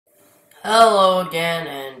Hello again,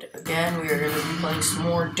 and again we are going to be playing some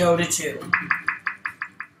more Dota 2.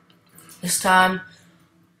 This time,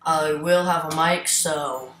 I will have a mic,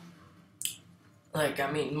 so,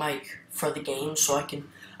 mic for the game, so I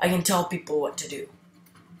can tell people what to do.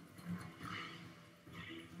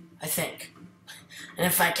 I think. And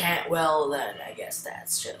if I can't, well, then I guess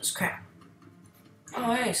that's just crap.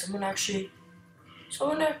 Oh, hey, someone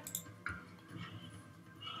there.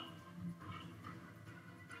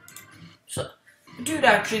 So, the dude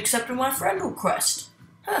actually accepted my friend request.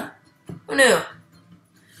 Huh, who knew?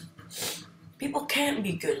 People can't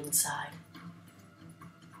be good inside.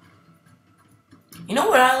 You know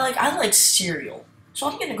what I like? I like cereal. So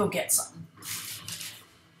I'm gonna go get some.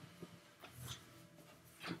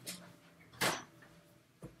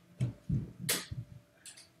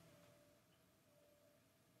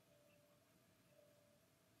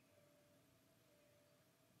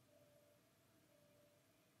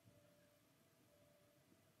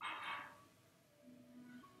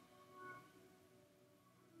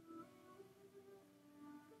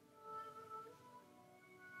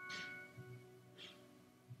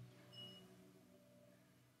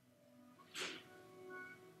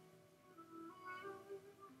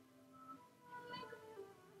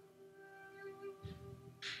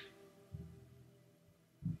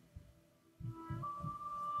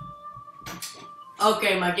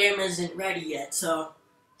 Okay, my game isn't ready yet, so...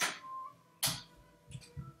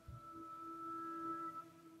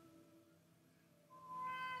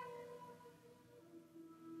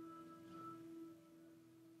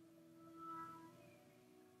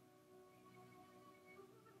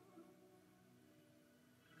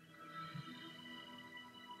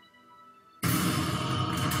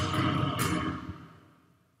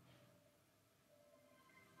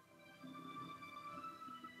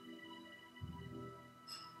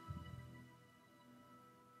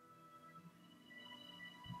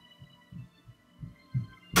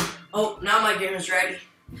 Oh, now my game is ready.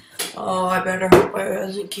 Oh, I better hope I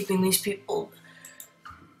wasn't keeping these people.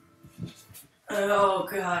 Oh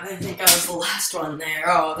god, I think I was the last one there.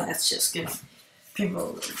 Oh, that's just good.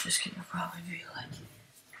 People are just gonna probably be like,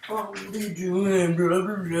 "Oh, what are you doing, blah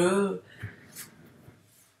blah blah."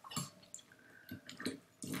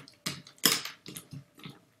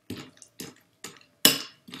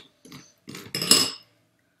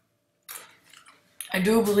 I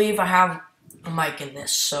do believe I have a mic in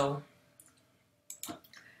this, so...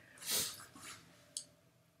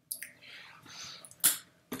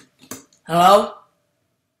 Hello?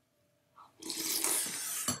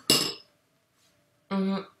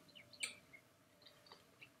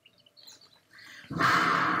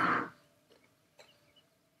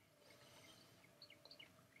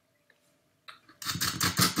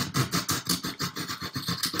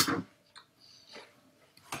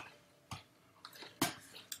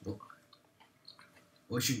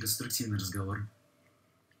 Очень конструктивный разговор.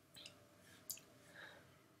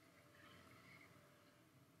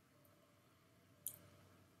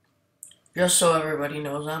 Just so everybody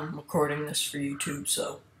knows, I'm recording this for YouTube,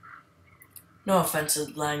 so no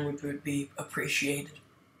offensive language would be appreciated.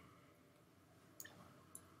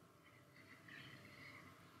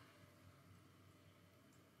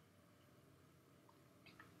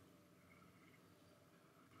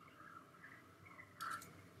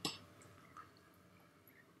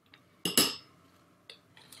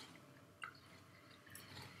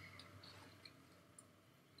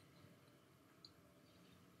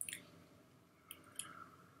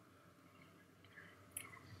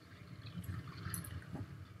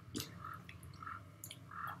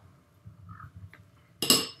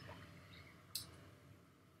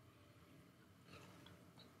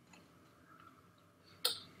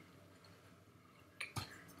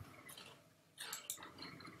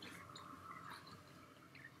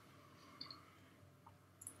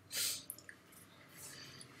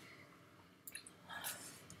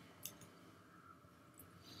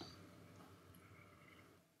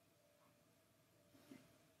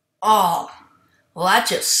 Oh, well that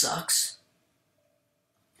just sucks.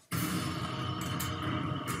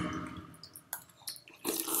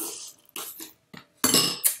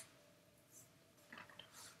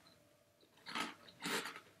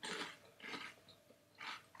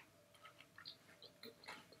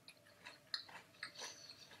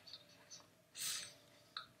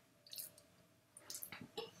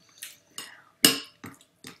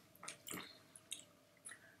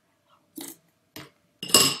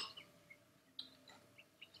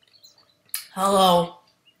 Hello.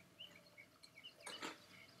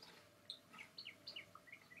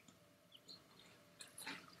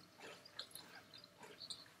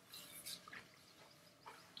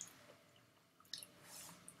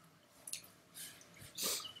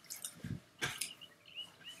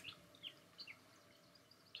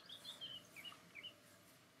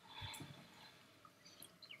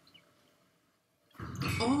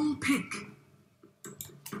 pick.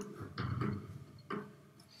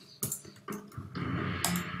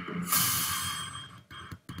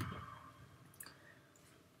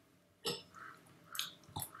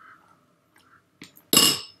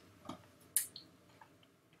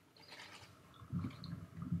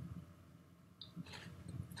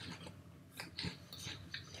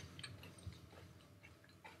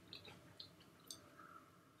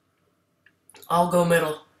 I'll go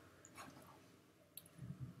middle.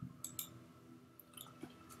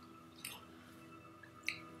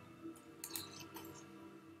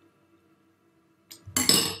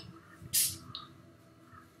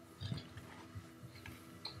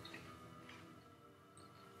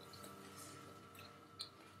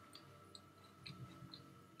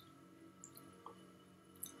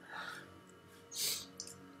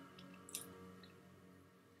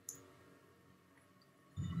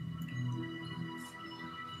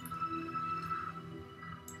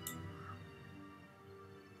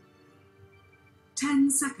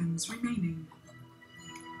 Ten seconds remaining.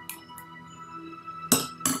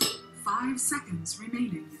 5 seconds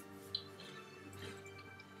remaining.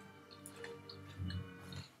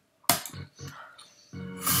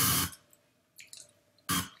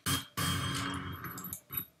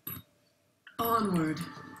 Onward.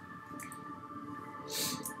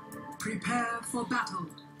 Prepare for battle.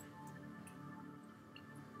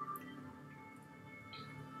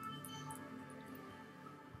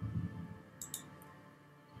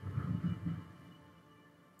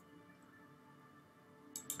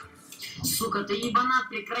 Сука, ты ебанат,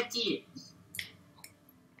 прекрати!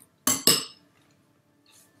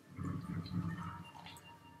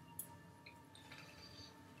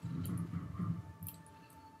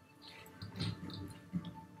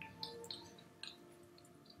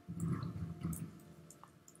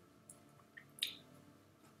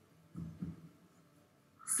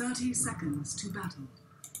 Thirty seconds to battle.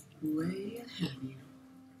 Way ahead of you.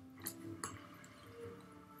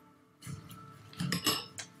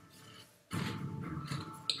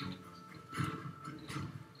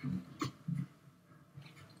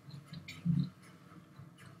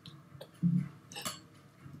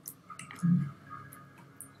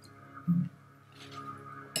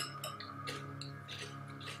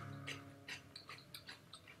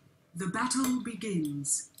 The battle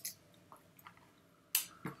begins.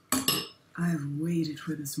 I've waited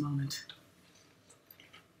for this moment.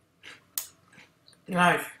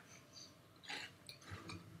 Nice.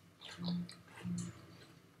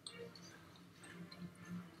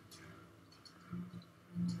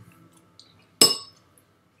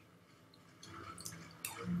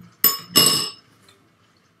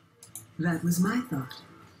 That was my thought.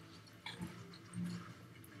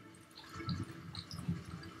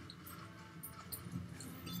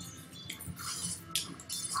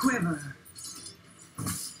 Quiver.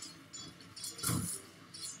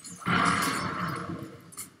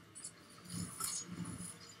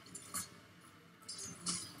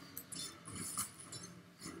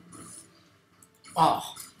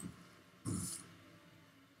 Oh.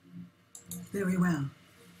 Very well.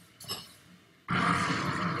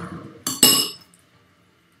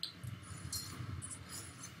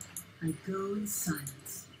 I go in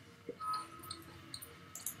silence.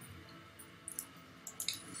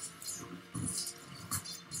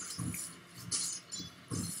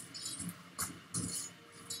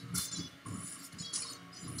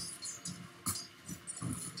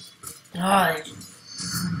 God.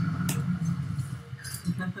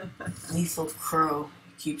 Lethal Crow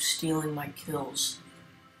keeps stealing my kills.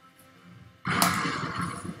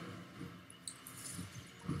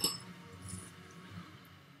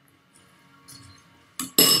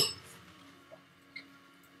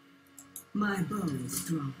 My bow is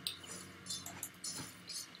drawn.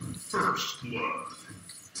 First blood.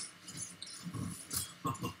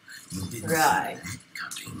 You didn't Right. see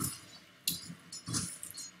that coming.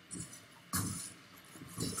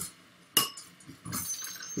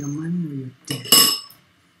 Your money or your death.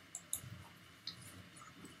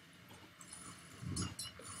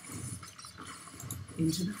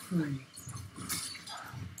 Into the fray.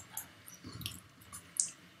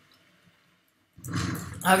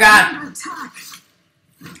 Oh God. Attack!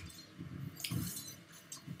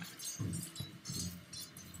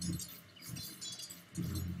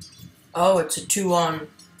 Oh, it's a 2-on.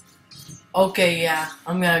 Okay, yeah,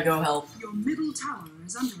 I'm gonna go help. Your middle tower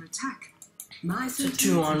is under attack. My It's a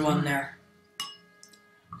 2-on-1 there.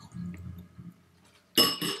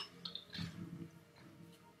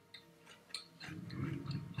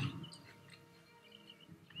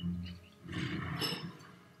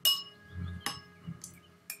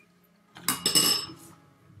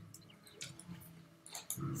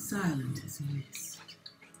 Silent as mist.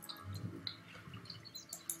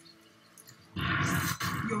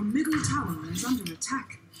 Your middle tower is under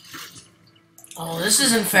attack. Oh, this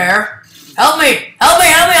isn't fair. Help me! Help me!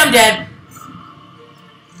 Help me! I'm dead.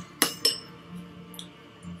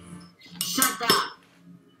 Shut up!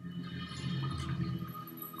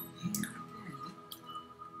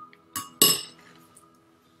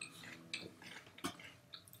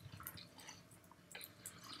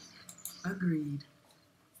 Agreed.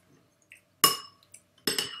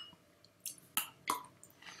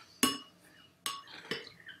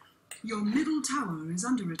 Your middle tower is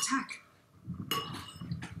under attack.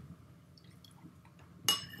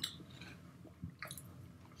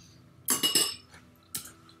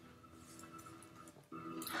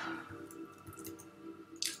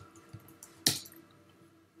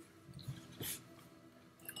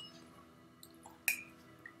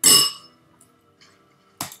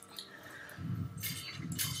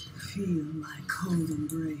 Feel my cold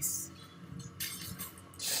embrace.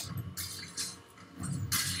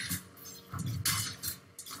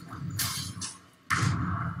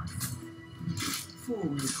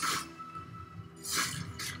 Forward.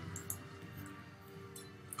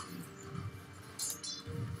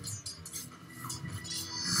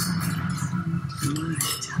 My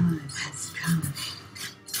time has come.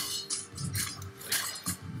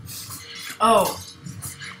 Oh.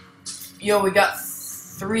 Yo, we got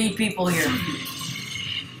 3 people here.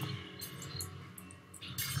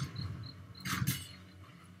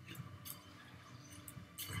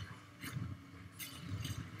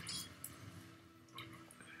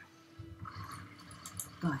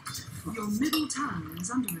 But your middle tower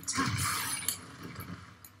is under attack.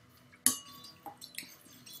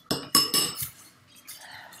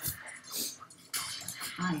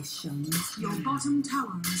 I shall miss your bottom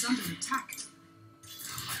tower is under attack.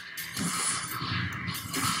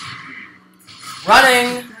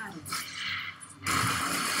 Running!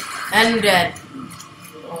 And dead.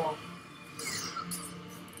 Oh.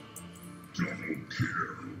 Double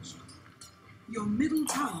kills. Your middle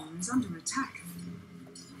tower is under attack.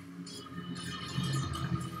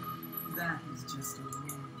 That is just a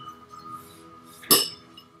wall.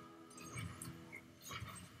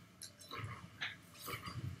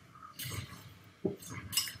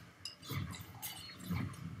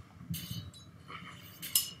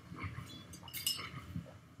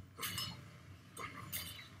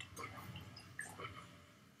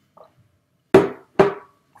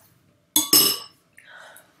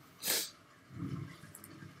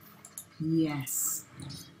 Yes.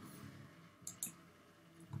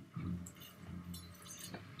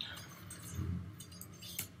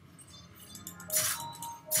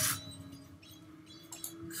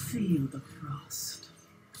 Feel the frost.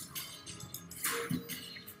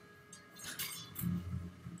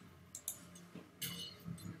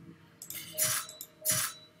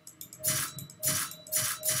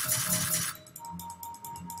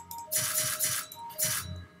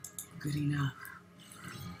 Good enough.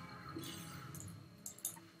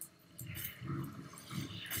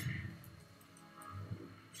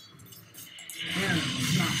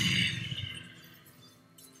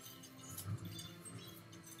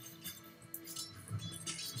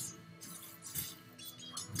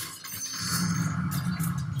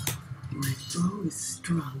 My bow is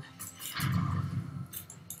strong.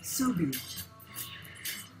 So be it.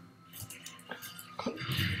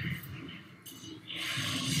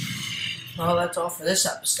 Well, that's all for this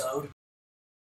episode.